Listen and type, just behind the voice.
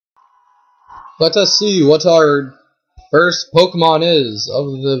Let us see what our first Pokemon is of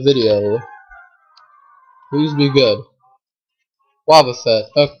the video. Please be good. Wobbuffet.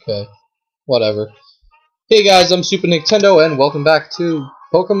 Okay. Whatever. Hey guys, I'm Supa Nictendo, and welcome back to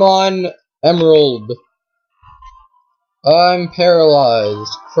Pokemon Emerald. I'm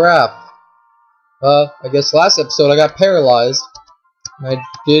paralyzed. Crap. I guess last episode I got paralyzed. I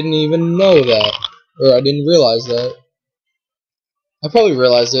didn't even know that. Or I didn't realize that. I probably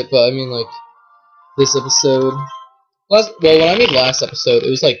realized it, but I mean, like, this episode. Well, when I made last episode, it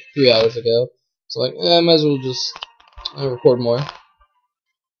was like 3 hours ago. So, like, I might as well just record more.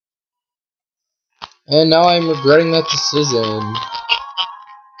 And now I'm regretting that decision.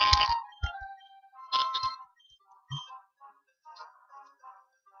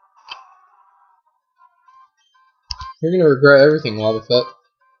 You're gonna regret everything, Wobbuffet.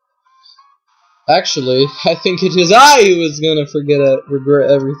 Actually, I think it is I who is gonna regret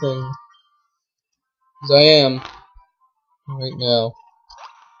everything. Because I am. Right now.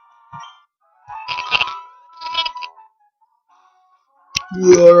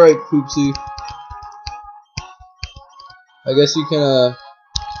 Yeah, alright, Poopsie. I guess you can,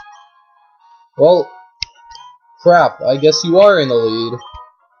 well, crap, I guess you are in the lead.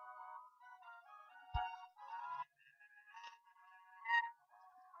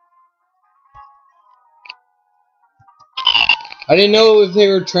 I didn't know if they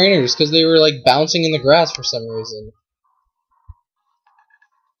were trainers, because they were, like, bouncing in the grass for some reason.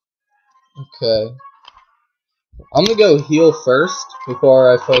 Okay. I'm gonna go heal first,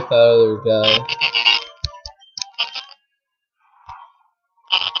 before I fight that other guy.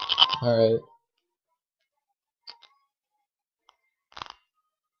 Alright.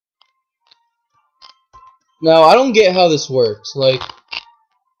 Now, I don't get how this works. Like,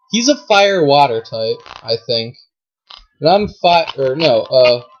 he's a fire-water type, I think. And I'm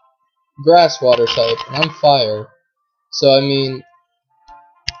grass-water type, and I'm fire. So, I mean,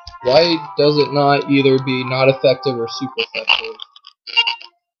 why does it not either be not effective or super effective?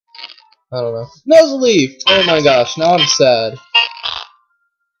 I don't know. Nozleaf! Oh my gosh, now I'm sad.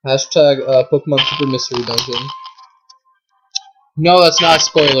 Hashtag Pokemon Super Mystery Dungeon. No, that's not a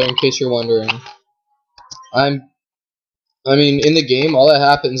spoiler, in case you're wondering. I mean, in the game, all that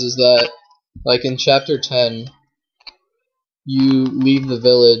happens is that, like, in Chapter 10, you leave the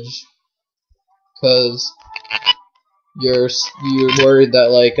village, because you're worried that,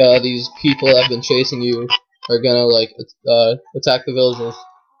 like, these people that have been chasing you are gonna, like, attack the villagers.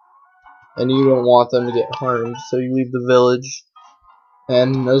 And you don't want them to get harmed, so you leave the village.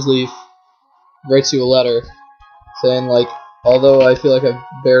 And Nozleaf writes you a letter saying, like, although I feel like I've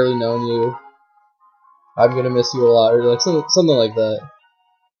barely known you, I'm gonna miss you a lot, or like something like that.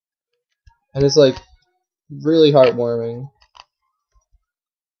 And it's like really heartwarming.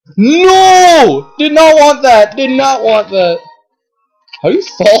 No! Did not want that! Did not want that! How do you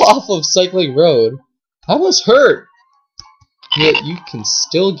fall off of Cycling Road? That must hurt! Yet you can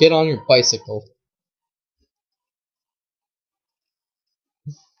still get on your bicycle.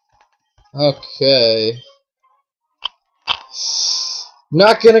 Okay.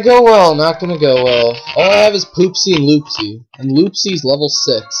 Not gonna go well, not gonna go well. All I have is Poopsie and Loopsy. And Loopsy's level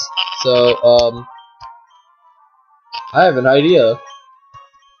 6. So, I have an idea.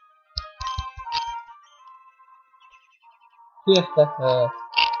 Yeah.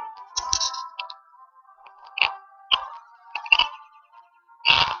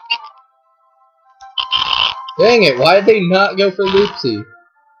 Dang it, why did they not go for Loopsy?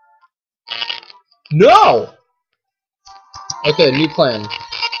 No! Okay, new plan.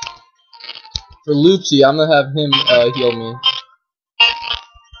 For Loopsy, I'm gonna have him heal me.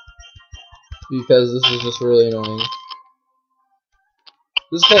 Because this is just really annoying.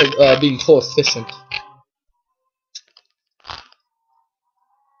 This is called being coefficient.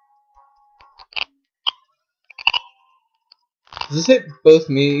 Does this hit both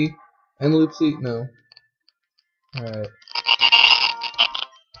me and Loopsy? No. Alright.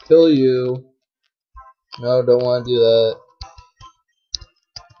 Kill you. No, don't want to do that.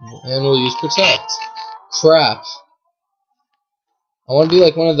 And we'll use Protect. Crap. I want to be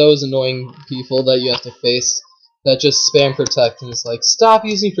like one of those annoying people that you have to face that just spam Protect and it's like, stop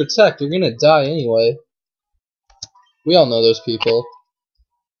using Protect, you're gonna die anyway. We all know those people.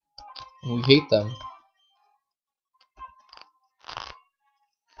 And we hate them.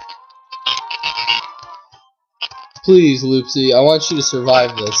 Please, Loopsy, I want you to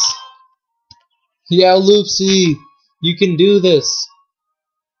survive this. Yeah, Loopsy, you can do this.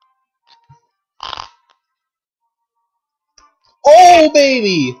 Oh,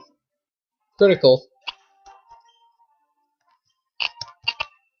 baby! Critical.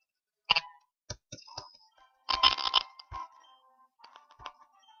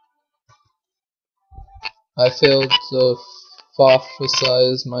 I failed to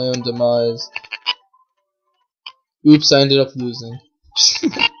prophesize my own demise. Oops, I ended up losing.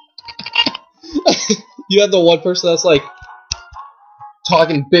 You had the one person that's like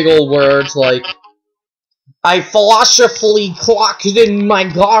talking big old words like, I philosophically clocked in my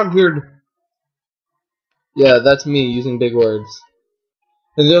goggard. Yeah, that's me using big words.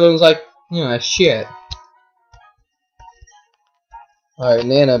 And the other one's like, yeah, shit. Alright,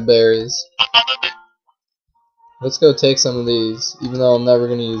 Nana berries. Let's go take some of these, even though I'm never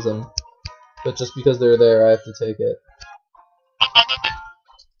gonna use them. But just because they're there, I have to take it.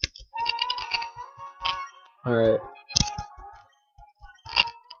 Alright.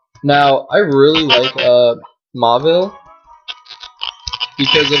 Now, I really like, Mawville.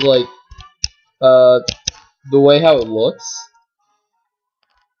 Because of, like, the way how it looks.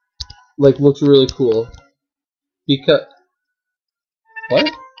 Like, looks really cool. Because...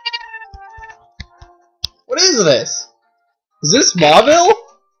 What? What is this? Is this Mawville?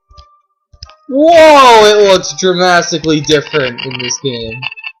 Whoa, it looks dramatically different in this game.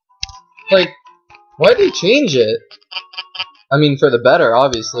 Like, why'd they change it? I mean, for the better,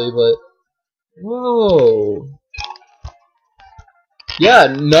 obviously, but... Whoa.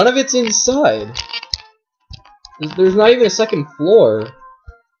 Yeah, none of it's inside. There's not even a second floor.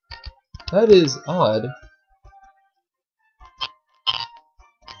 That is odd.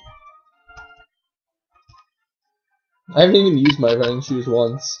 I haven't even used my running shoes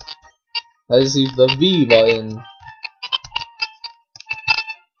once. I just used the V button.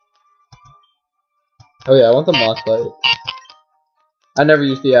 Oh yeah, I want the mock bite. I never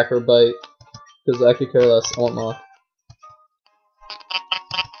used the acro bite, because I could care less. I want mock.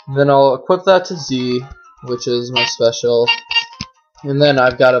 Then I'll equip that to Z, which is my special. And then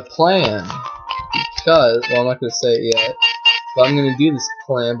I've got a plan. Because, well, I'm not going to say it yet. But I'm going to do this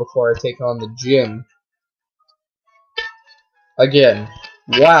plan before I take on the gym. Again.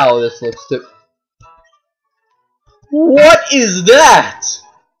 Wow, this looks What is that?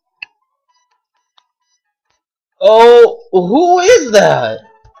 Oh, who is that?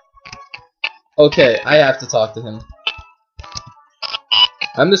 Okay, I have to talk to him.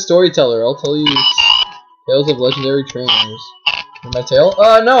 I'm the storyteller. I'll tell you tales of legendary trainers. Hear my tale?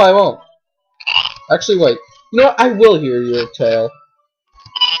 No, I won't. Actually, wait. You know what? I will hear your tale.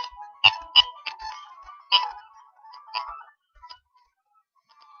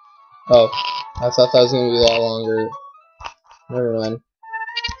 Oh, I thought that was going to be a lot longer. Never mind.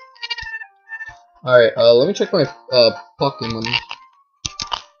 Alright, let me check my, Pokemon.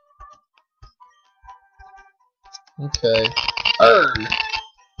 Okay. Arr!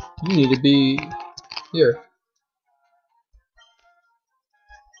 You need to be here.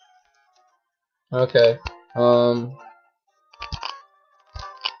 Okay.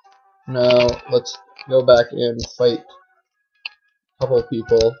 Now, let's go back and fight a couple of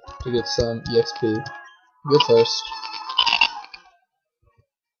people to get some EXP. Go first.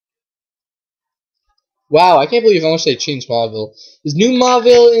 Wow, I can't believe how much they changed Mawville. Is new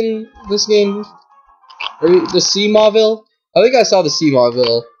Mawville in this game? Or the sea Mawville? I think I saw the sea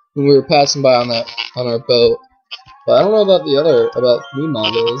Mawville when we were passing by on our boat. But I don't know about about new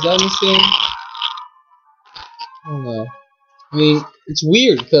Mawville. Is that in this game? I don't know. I mean, it's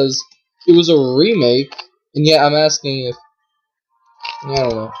weird because it was a remake, and yet I'm asking if... I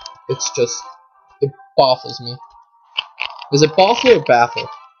don't know. It's just... It baffles me. Is it baffle or baffle?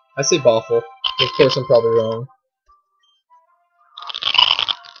 I say baffle. Of course, I'm probably wrong.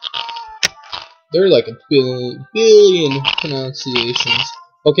 There are like a billion pronunciations.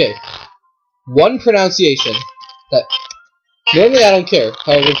 Okay, one pronunciation that normally I don't care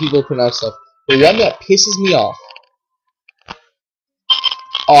however people pronounce stuff, but one that pisses me off.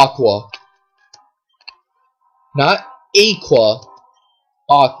 Aqua. Not aqua.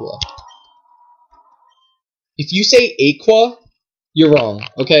 Aqua. If you say aqua, you're wrong.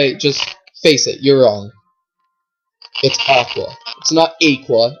 Okay, just face it, you're wrong. It's aqua. It's not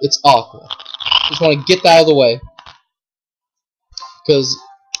aqua, it's aqua. Just want to get that out of the way. Because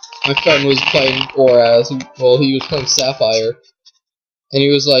my friend was playing Oraz, well, he was playing Sapphire, and he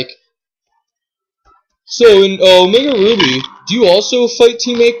was like, so in Omega Ruby, do you also fight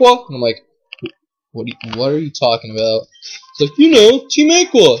Team Aqua? And I'm like, what are you talking about? It's like, you know, Team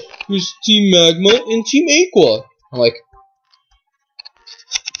Aqua. There's Team Magma and Team Aqua. I'm like,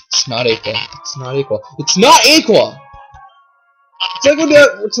 it's not Aqua. It's not Aqua. It's not Aqua!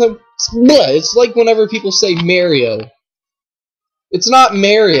 It's like whenever people say Mario. It's not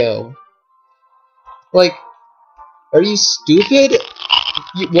Mario. Like, are you stupid?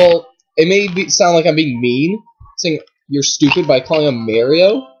 Well, it may sound like I'm being mean, saying you're stupid by calling him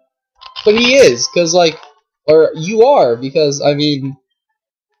Mario, but he is, because, like, Or you are, because, I mean,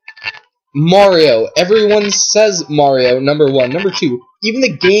 Mario. Everyone says Mario, number 1. Number 2, even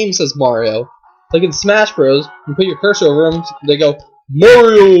the game says Mario. Like in Smash Bros, you put your cursor over them, they go,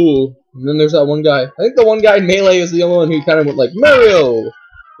 Mario! And then there's that one guy. I think the one guy in Melee is the only one who kind of went like, Mario!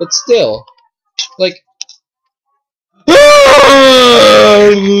 But still, like,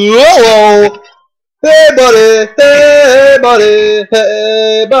 hello! Hey buddy, hey buddy,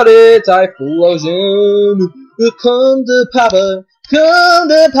 hey buddy, Typhlosion, come to Papa, come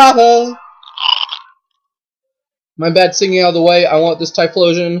to Papa. My bad singing out of the way, I want this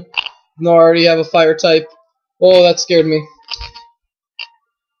Typhlosion, no, I already have a fire type. Oh, that scared me.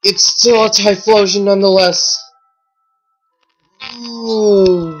 It's still a Typhlosion nonetheless.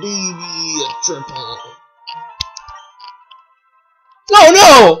 Oh, baby, a triple. No,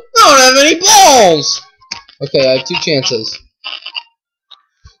 no! I don't have any balls! Okay, I have 2 chances.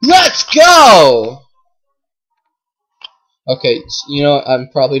 Let's go! Okay, you know what? I'm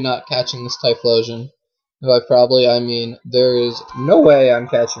probably not catching this Typhlosion. By probably, I mean there is no way I'm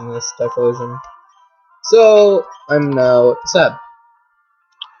catching this Typhlosion. So, I'm now sad.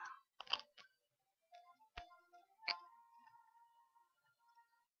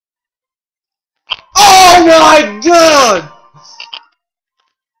 Oh my god!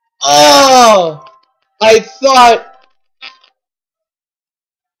 Oh! I thought...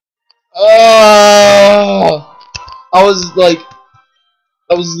 Oh! I was like,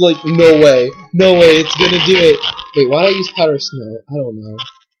 no way, it's gonna do it. Wait, why did I use powder snow? I don't know.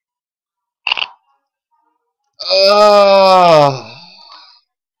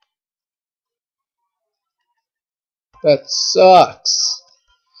 That sucks.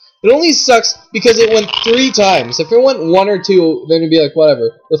 It only sucks because it went 3 times. If it went 1 or 2, then it'd be like,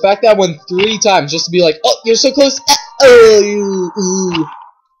 whatever. The fact that it went 3 times just to be like, oh, you're so close.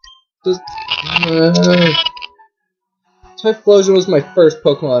 Just, Typhlosion was my first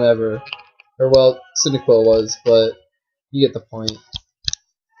Pokemon ever. Or, well, Cyndaquil was, but you get the point.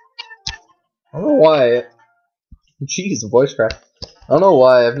 I don't know why. Jeez, voice crack. I don't know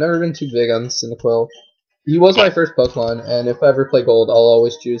why. I've never been too big on Cyndaquil. He was my first Pokemon, and if I ever play Gold, I'll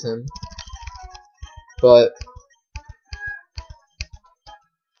always choose him. But,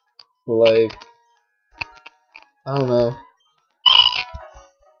 like, I don't know.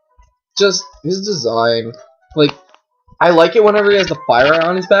 Just his design. Like, I like it whenever he has the fire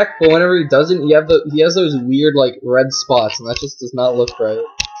on his back, but whenever he doesn't, he has those weird like red spots, and that just does not look right.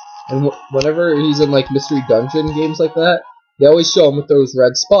 And whenever he's in like Mystery Dungeon games like that, they always show him with those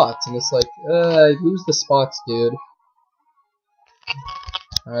red spots, and it's like, lose the spots, dude.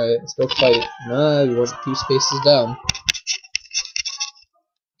 Alright, let's go fight. Nah, you went 2 spaces down.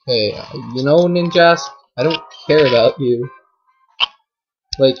 Okay, you know, Ninjas, I don't care about you.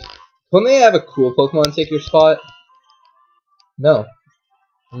 Like, couldn't they have a cool Pokemon take your spot? No.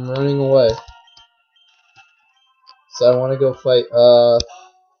 I'm running away. So I want to go fight,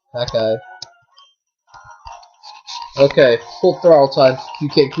 that guy. Okay, full throttle time. You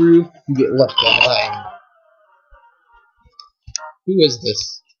can't groove, you get left behind. Who is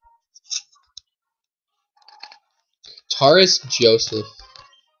this? Taurus Joseph.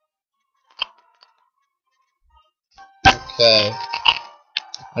 Okay.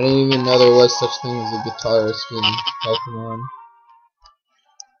 I didn't even know there was such thing as a guitarist in Pokemon.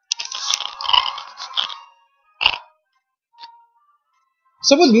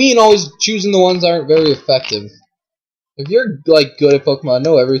 What's up with me and always choosing the ones that aren't very effective? If you're like good at Pokemon,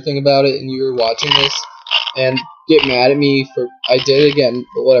 know everything about it, and you're watching this, and get mad at me for I did it again,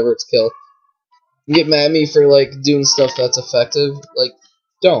 but whatever, it's kill. You get mad at me for like doing stuff that's effective, like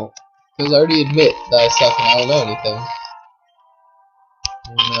don't. Because I already admit that I suck and I don't know anything.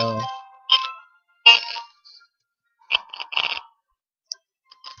 No.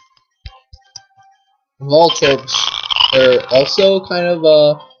 Voltorbs are also kind of,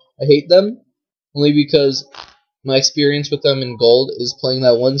 I hate them. Only because my experience with them in Gold is playing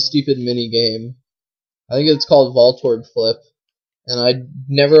that one stupid mini game. I think it's called Voltorb Flip. And I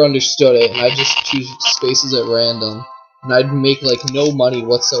never understood it, and I just choose spaces at random. And I'd make, like, no money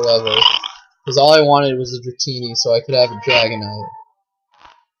whatsoever. Because all I wanted was a Dratini so I could have a Dragonite.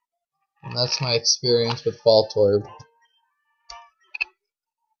 And that's my experience with Voltorb.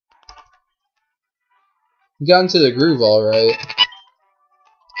 You got into the groove alright.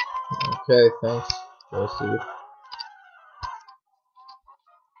 Okay, thanks. Joseph.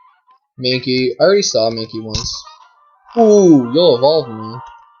 Mankey. I already saw Mankey once. Ooh, you'll evolve me.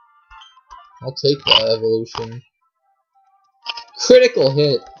 I'll take that evolution. Critical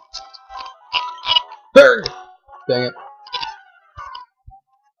hit. Burn! Dang it.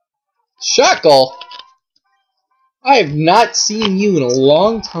 Shackle! I have not seen you in a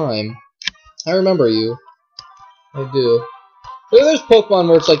long time. I remember you. I do. Look at those Pokemon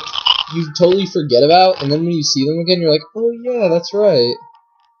where it's like you totally forget about, and then when you see them again, you're like, oh yeah, that's right.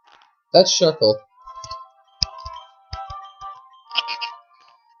 That's Shuckle.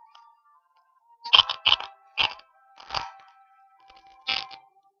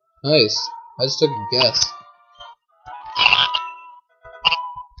 Nice. I just took a guess.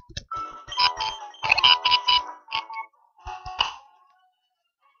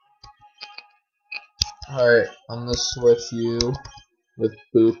 Alright, I'm gonna switch you with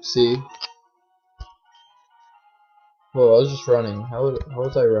Boopsy. Whoa, I was just running. How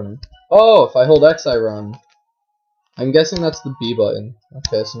was I running? Oh, if I hold X, I run. I'm guessing that's the B button.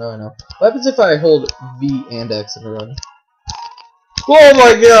 Okay, so now I know. What happens if I hold V and X and run? Oh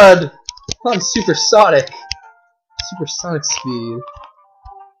my god! I'm supersonic! Supersonic speed.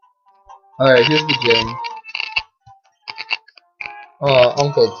 Alright, here's the gym.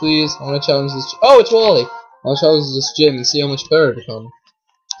 Uncle, please, I want to challenge this. Oh, it's Wally! I want to challenge this gym and see how much better it become.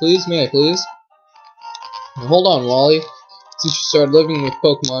 Please, may I please? Now, hold on, Wally. Since you started living with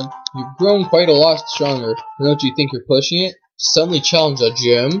Pokemon, you've grown quite a lot stronger. Don't you think you're pushing it? To suddenly challenge a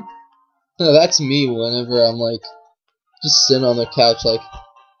gym? No, that's me whenever I'm like, just sitting on the couch like,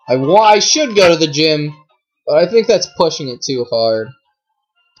 I should go to the gym, but I think that's pushing it too hard.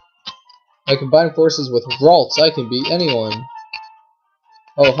 I combine forces with Ralts, I can beat anyone.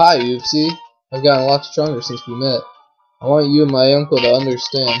 Oh, hi, Oopsie. I've gotten a lot stronger since we met. I want you and my uncle to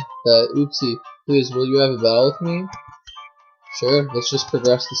understand that, Oopsie, please, will you have a battle with me? Sure, let's just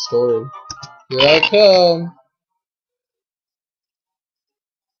progress the story. Here I come!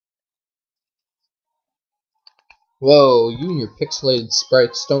 Whoa, you and your pixelated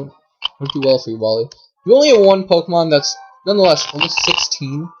sprites don't do well for you, Wally. You only have one Pokemon that's, nonetheless, almost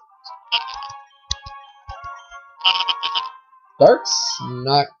 16. Dark's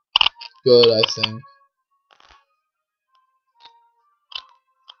not good, I think.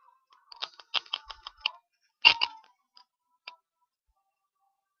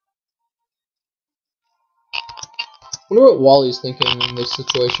 I wonder what Wally's thinking in this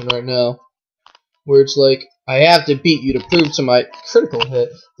situation right now. Where it's like, I have to beat you to prove to my critical hit,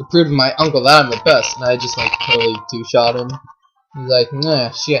 to prove to my uncle that I'm the best, and I just like totally two-shot him. He's like,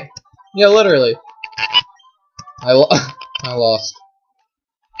 nah, shit. Yeah, literally. I lost.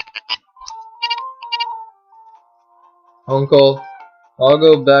 Uncle, I'll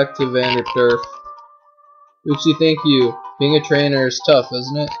go back to Vanderturf. Oopsie, thank you. Being a trainer is tough,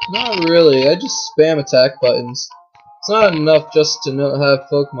 isn't it? Not really, I just spam attack buttons. It's not enough just to have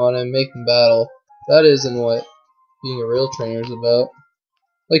Pokemon and make them battle. That isn't what being a real trainer is about.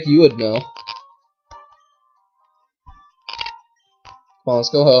 Like you would know. Come on, let's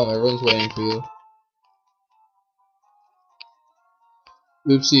go home. Everyone's waiting for you.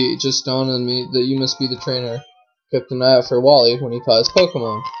 Oopsie, it just dawned on me that you must be the trainer. Kept an eye out for Wally when he caught his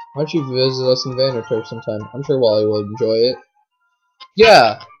Pokemon. Why don't you visit us in Vanderturf sometime? I'm sure Wally will enjoy it.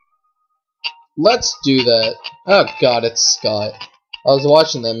 Yeah! Let's do that. Oh god, it's Scott. I was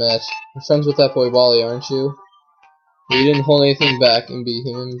watching that match. You're friends with that boy Wally, aren't you? You didn't hold anything back and beat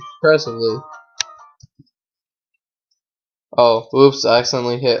him impressively. Oh, oops, I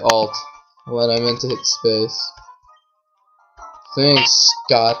accidentally hit Alt when I meant to hit space. Thanks,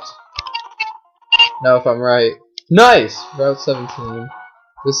 Scott. Now if I'm right. Nice! Route 17.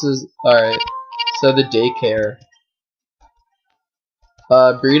 This is, alright. So the daycare.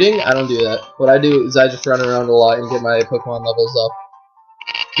 Breeding? I don't do that. What I do is I just run around a lot and get my Pokemon levels up.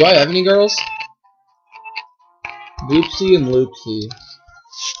 Do I have any girls? Loopsy and Loopsy.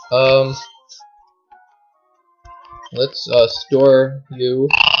 Let's, store you.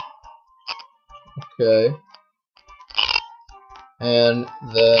 Okay. And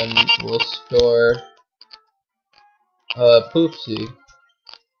then we'll store, Poopsie.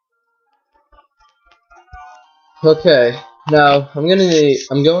 Okay. Now, I'm going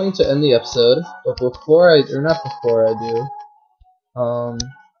to end the episode, but before I, or not before I do,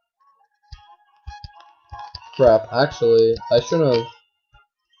 crap, actually, I shouldn't have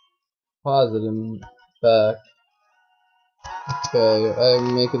paused it and back. Okay,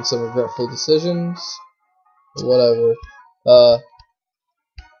 I'm making some regretful decisions, but whatever.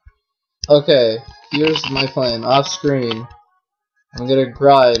 Okay, here's my plan, off screen. I'm gonna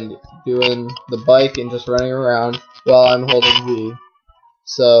grind, doing the bike and just running around while I'm holding V.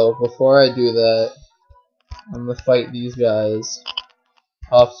 So, before I do that, I'm gonna fight these guys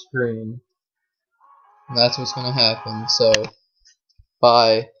off screen. And that's what's gonna happen, so,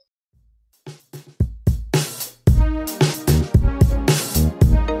 bye.